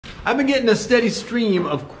I've been getting a steady stream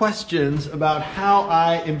of questions about how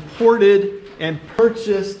I imported and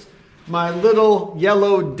purchased my little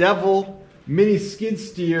yellow devil mini skid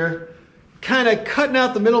steer, kind of cutting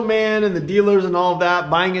out the middleman and the dealers and all of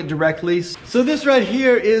that, buying it directly. So this right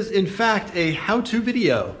here is in fact a how-to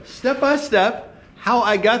video, step by step, how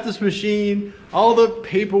I got this machine, all the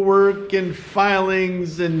paperwork and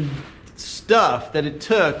filings and stuff that it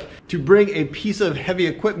took to bring a piece of heavy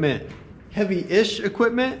equipment, heavy-ish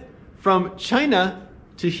equipment, from China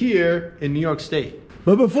to here in New York State.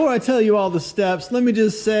 But before I tell you all the steps, let me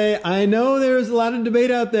just say, I know there's a lot of debate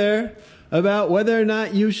out there about whether or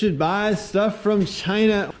not you should buy stuff from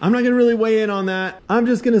China. I'm not gonna really weigh in on that. I'm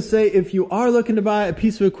just gonna say, if you are looking to buy a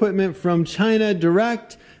piece of equipment from China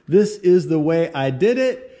direct, this is the way I did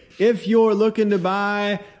it. If you're looking to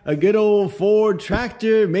buy a good old Ford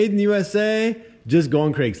tractor made in the USA, just go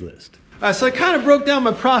on Craigslist. So I kind of broke down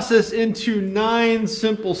my process into 9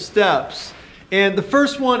 simple steps. And the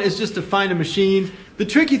first one is just to find a machine. The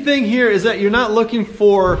tricky thing here is that you're not looking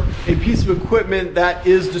for a piece of equipment that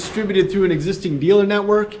is distributed through an existing dealer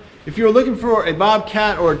network. If you're looking for a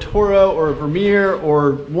Bobcat or a Toro or a Vermeer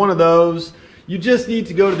or one of those, you just need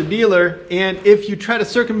to go to the dealer. And if you try to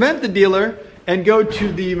circumvent the dealer and go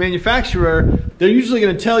to the manufacturer, they're usually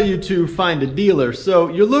going to tell you to find a dealer. So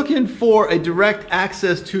you're looking for a direct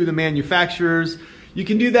access to the manufacturers. You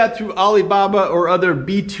can do that through Alibaba or other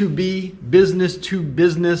B2B, business to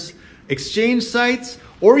business exchange sites,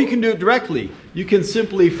 or you can do it directly. You can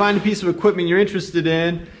simply find a piece of equipment you're interested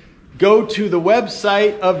in, go to the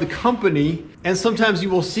website of the company, and sometimes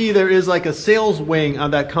you will see there is like a sales wing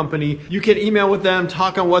on that company. You can email with them,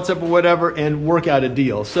 talk on WhatsApp or whatever, and work out a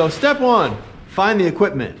deal. So step 1, find the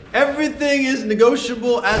equipment. Everything is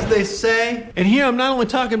negotiable, as they say. And here I'm not only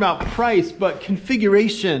talking about price, but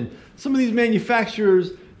configuration. Some of these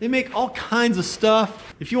manufacturers, they make all kinds of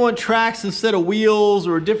stuff. If you want tracks instead of wheels,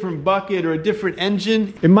 or a different bucket, or a different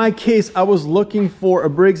engine. In my case, I was looking for a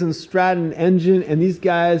Briggs & Stratton engine, and these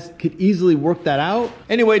guys could easily work that out.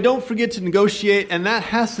 Anyway, don't forget to negotiate, and that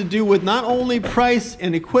has to do with not only price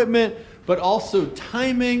and equipment, but also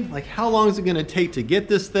timing, like how long is it gonna take to get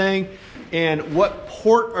this thing, and what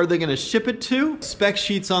port are they gonna ship it to? Spec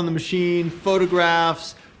sheets on the machine,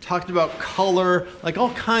 photographs, talked about color, like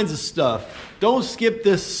all kinds of stuff. Don't skip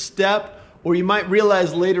this step, or you might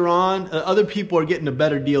realize later on other people are getting a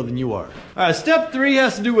better deal than you are. All right, step 3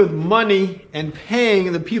 has to do with money and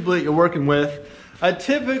paying the people that you're working with.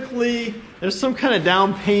 Typically, there's some kind of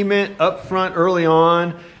down payment up front early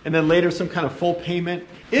on, and then later some kind of full payment.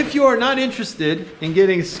 If you are not interested in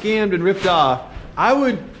getting scammed and ripped off, I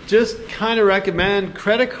would just kind of recommend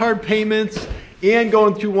credit card payments and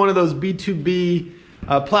going through one of those B2B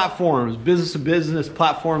platforms, business to business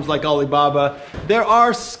platforms like Alibaba. There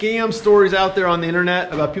are scam stories out there on the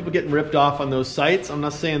internet about people getting ripped off on those sites. I'm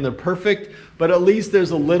not saying they're perfect, but at least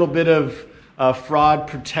there's a little bit of fraud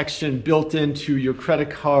protection built into your credit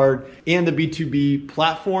card and the B2B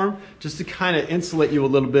platform, just to kind of insulate you a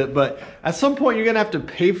little bit. But at some point you're gonna have to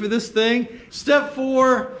pay for this thing. Step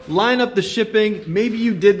 4, line up the shipping. Maybe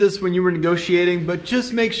you did this when you were negotiating, but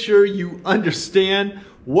just make sure you understand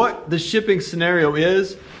what the shipping scenario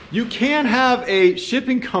is. You can have a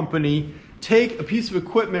shipping company take a piece of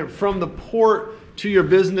equipment from the port to your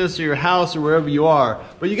business or your house or wherever you are,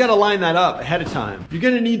 but you gotta line that up ahead of time. You're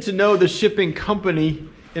gonna need to know the shipping company.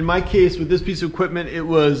 In my case, with this piece of equipment, it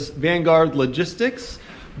was Vanguard Logistics,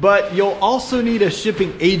 but you'll also need a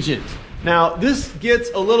shipping agent. Now, this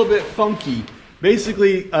gets a little bit funky.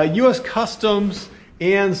 Basically, US Customs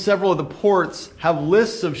and several of the ports have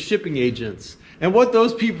lists of shipping agents. And what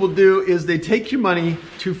those people do is they take your money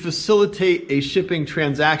to facilitate a shipping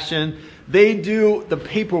transaction. They do the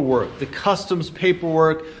paperwork, the customs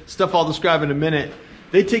paperwork, stuff I'll describe in a minute.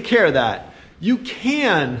 They take care of that. You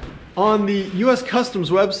can, on the US Customs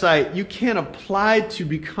website, you can apply to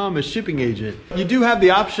become a shipping agent. You do have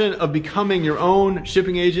the option of becoming your own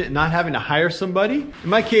shipping agent and not having to hire somebody. In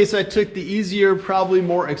my case, I took the easier, probably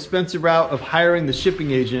more expensive route of hiring the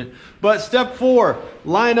shipping agent. But step 4,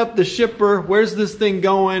 line up the shipper. Where's this thing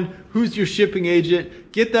going? Who's your shipping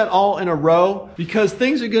agent? Get that all in a row, because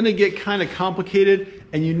things are gonna get kind of complicated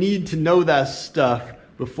and you need to know that stuff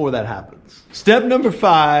before that happens. Step number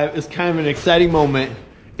 5 is kind of an exciting moment.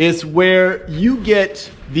 It's where you get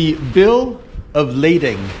the bill of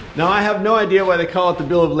lading. Now, I have no idea why they call it the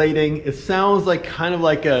bill of lading. It sounds like kind of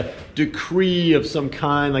like a decree of some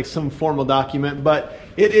kind, like some formal document, but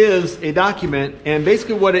it is a document, and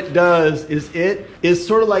basically what it does is it is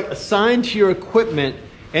sort of like assigned to your equipment,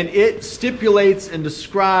 and it stipulates and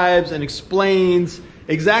describes and explains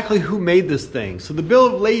exactly who made this thing. So the bill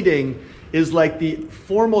of lading is like the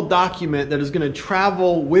formal document that is going to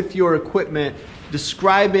travel with your equipment,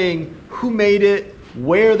 describing who made it,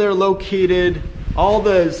 where they're located, all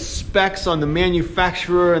the specs on the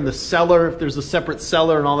manufacturer and the seller, if there's a separate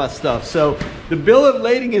seller and all that stuff. So the bill of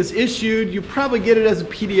lading is issued. You probably get it as a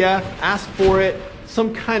PDF, ask for it,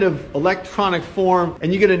 some kind of electronic form,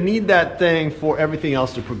 and you're gonna need that thing for everything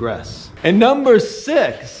else to progress. And number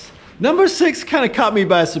six kind of caught me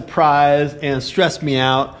by surprise and stressed me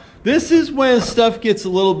out. This is when stuff gets a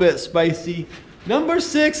little bit spicy. Number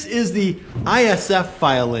 6 is the ISF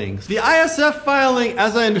filings. The ISF filing,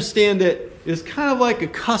 as I understand it, is kind of like a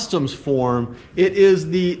customs form. It is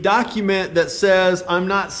the document that says I'm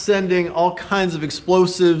not sending all kinds of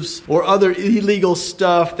explosives or other illegal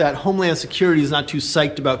stuff that Homeland Security is not too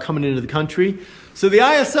psyched about coming into the country. So the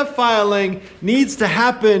ISF filing needs to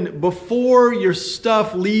happen before your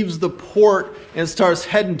stuff leaves the port and starts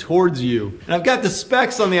heading towards you. And I've got the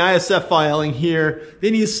specs on the ISF filing here.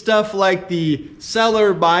 They need stuff like the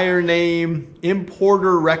seller buyer name,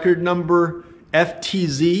 importer record number,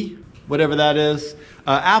 FTZ, whatever that is,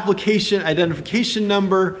 application identification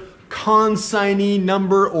number, consignee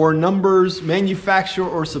number or numbers, manufacturer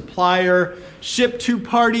or supplier, ship to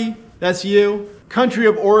party, that's you, country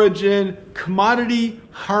of origin, commodity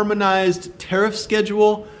harmonized tariff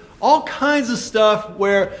schedule, all kinds of stuff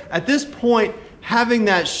where at this point, having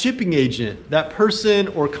that shipping agent, that person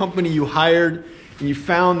or company you hired and you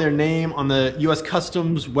found their name on the US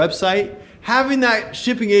Customs website, having that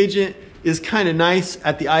shipping agent is kind of nice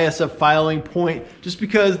at the ISF filing point, just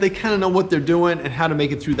because they kind of know what they're doing and how to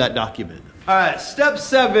make it through that document. All right, step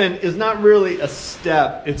 7 is not really a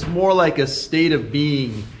step, it's more like a state of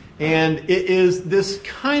being. And it is this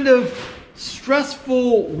kind of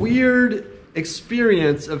stressful, weird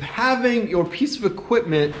experience of having your piece of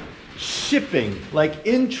equipment shipping, like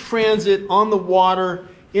in transit, on the water,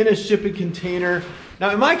 in a shipping container.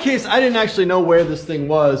 Now in my case, I didn't actually know where this thing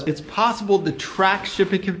was. It's possible to track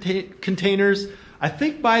shipping containers, I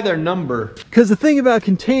think by their number. Because the thing about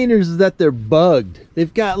containers is that they're bugged.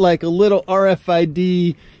 They've got like a little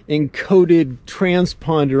RFID encoded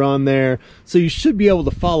transponder on there, so you should be able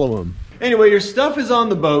to follow them. Anyway, your stuff is on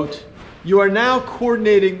the boat. You are now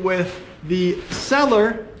coordinating with the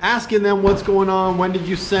seller, asking them what's going on, when did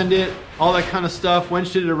you send it, all that kind of stuff, when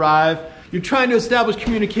should it arrive. You're trying to establish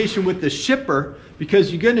communication with the shipper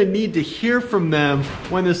because you're going to need to hear from them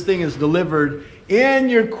when this thing is delivered,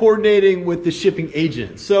 and you're coordinating with the shipping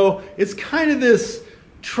agent. So it's kind of this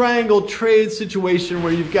triangle trade situation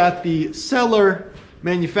where you've got the seller,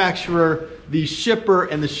 manufacturer, the shipper,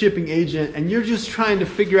 and the shipping agent, and you're just trying to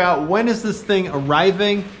figure out when is this thing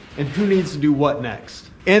arriving and who needs to do what next.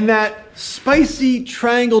 And that spicy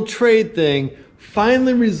triangle trade thing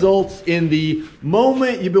finally results in the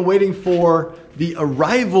moment you've been waiting for, the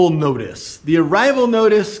arrival notice. The arrival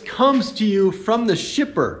notice comes to you from the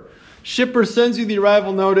shipper. Shipper sends you the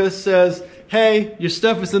arrival notice, says, hey, your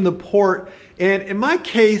stuff is in the port. And in my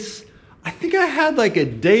case, I think I had like a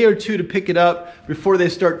day or two to pick it up before they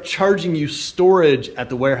start charging you storage at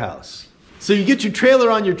the warehouse. So you get your trailer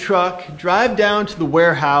on your truck, drive down to the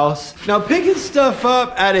warehouse. Now picking stuff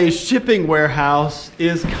up at a shipping warehouse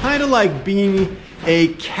is kind of like being a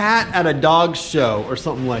cat at a dog show or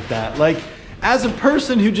something like that. Like as a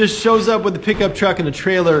person who just shows up with a pickup truck and a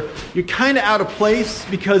trailer, you're kind of out of place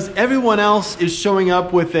because everyone else is showing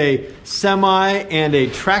up with a semi and a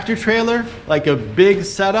tractor trailer, like a big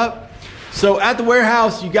setup. So at the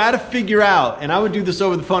warehouse, you got to figure out, and I would do this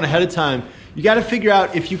over the phone ahead of time, you got to figure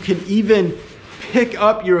out if you can even pick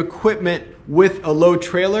up your equipment with a low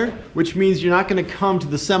trailer, which means you're not going to come to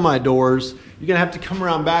the semi doors. You're going to have to come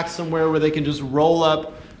around back somewhere where they can just roll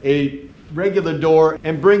up a regular door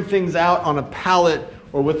and bring things out on a pallet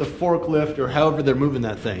or with a forklift or however they're moving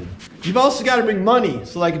that thing. You've also got to bring money,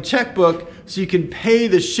 so like a checkbook, so you can pay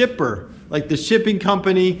the shipper, like the shipping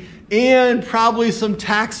company, and probably some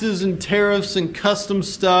taxes and tariffs and custom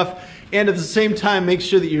stuff, and at the same time make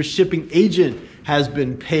sure that your shipping agent has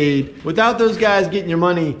been paid. Without those guys getting your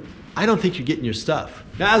money, I don't think you're getting your stuff.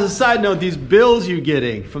 Now as a side note, these bills you're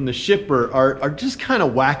getting from the shipper are just kind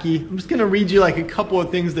of wacky. I'm just gonna read you like a couple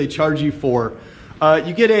of things they charge you for.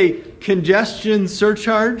 You get a congestion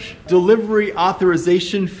surcharge, delivery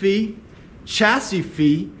authorization fee, chassis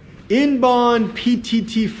fee, in-bond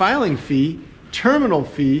PTT filing fee, terminal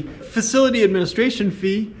fee, facility administration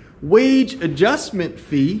fee, wage adjustment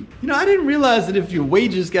fee. You know, I didn't realize that if your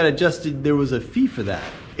wages got adjusted, there was a fee for that.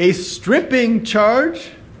 A stripping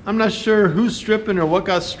charge. I'm not sure who's stripping or what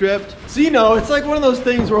got stripped. So, you know, it's like one of those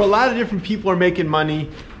things where a lot of different people are making money.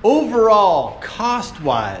 Overall,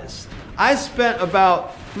 cost-wise, I spent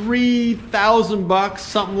about $3,000,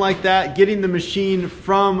 something like that, getting the machine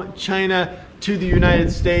from China to the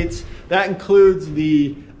United States. That includes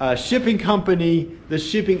the shipping company, the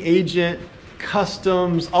shipping agent,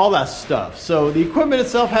 customs, all that stuff. So the equipment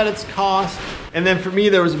itself had its cost, and then for me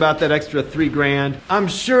there was about that extra $3,000. I'm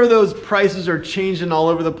sure those prices are changing all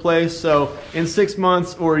over the place, so in 6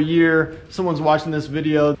 months or a year, someone's watching this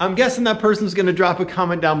video, I'm guessing that person's gonna drop a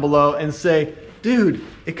comment down below and say, dude,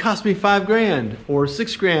 it cost me $5,000 or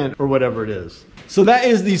 $6,000 or whatever it is. So that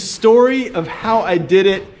is the story of how I did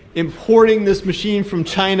it, importing this machine from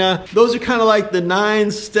China. Those are kind of like the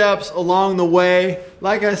 9 steps along the way.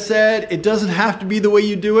 Like I said, it doesn't have to be the way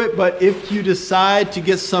you do it, but if you decide to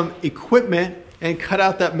get some equipment and cut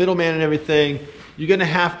out that middleman and everything, you're gonna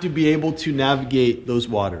have to be able to navigate those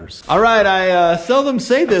waters. All right, I seldom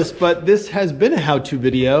say this, but this has been a how-to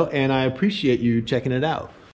video and I appreciate you checking it out.